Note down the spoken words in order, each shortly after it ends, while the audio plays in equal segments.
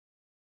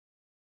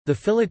The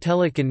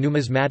Philatelic and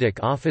Numismatic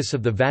Office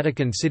of the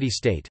Vatican City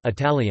State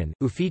Italian,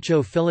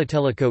 Ufficio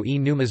Filatelico e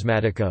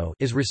Numismatico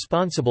is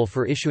responsible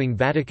for issuing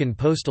Vatican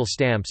postal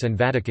stamps and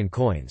Vatican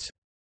coins.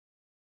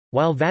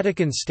 While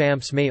Vatican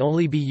stamps may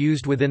only be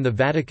used within the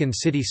Vatican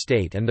City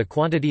State and the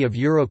quantity of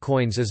euro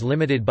coins is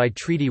limited by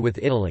treaty with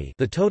Italy,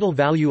 the total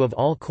value of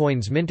all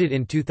coins minted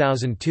in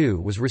 2002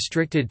 was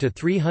restricted to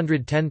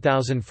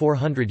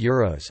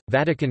 €310,400.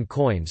 Vatican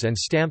coins and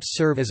stamps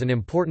serve as an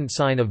important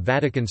sign of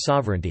Vatican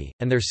sovereignty,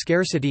 and their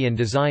scarcity and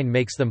design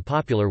makes them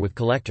popular with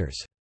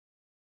collectors.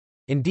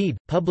 Indeed,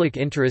 public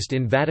interest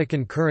in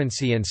Vatican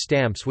currency and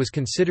stamps was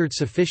considered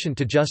sufficient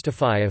to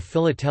justify a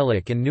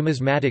Philatelic and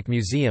Numismatic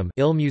Museum,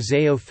 Il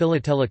Museo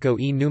Filatelico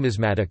e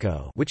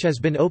Numismatico, which has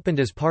been opened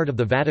as part of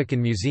the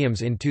Vatican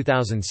Museums in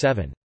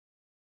 2007.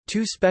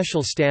 Two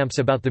special stamps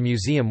about the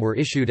museum were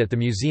issued at the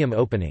museum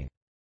opening.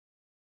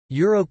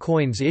 Euro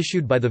coins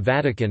issued by the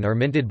Vatican are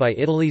minted by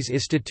Italy's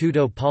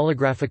Istituto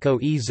Poligrafico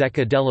e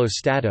Zecca dello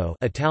Stato,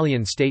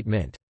 Italian State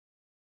Mint.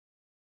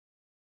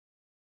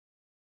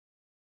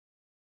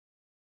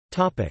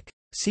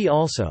 See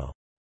also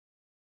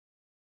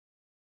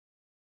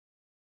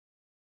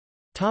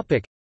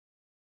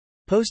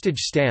Postage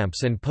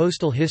stamps and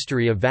postal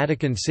history of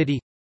Vatican City,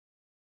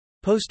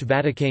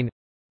 Post-Vaticane,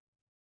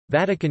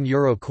 Vatican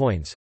euro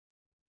coins,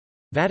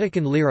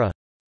 Vatican lira,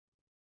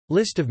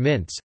 List of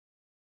mints,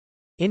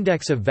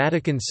 Index of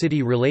Vatican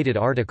City related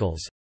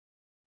articles,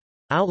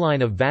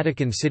 Outline of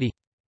Vatican City.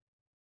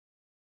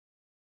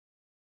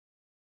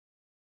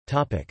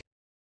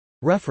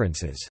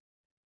 References.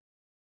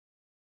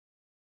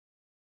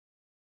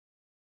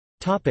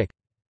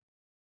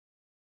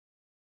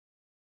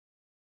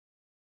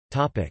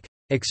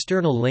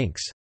 External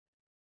links.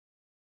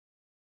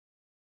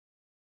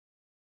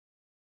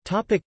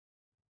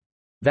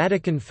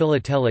 Vatican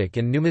Philatelic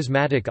and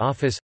Numismatic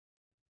Office,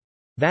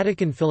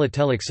 Vatican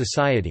Philatelic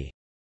Society,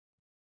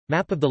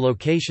 Map of the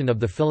location of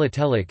the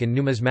Philatelic and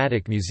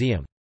Numismatic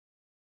Museum.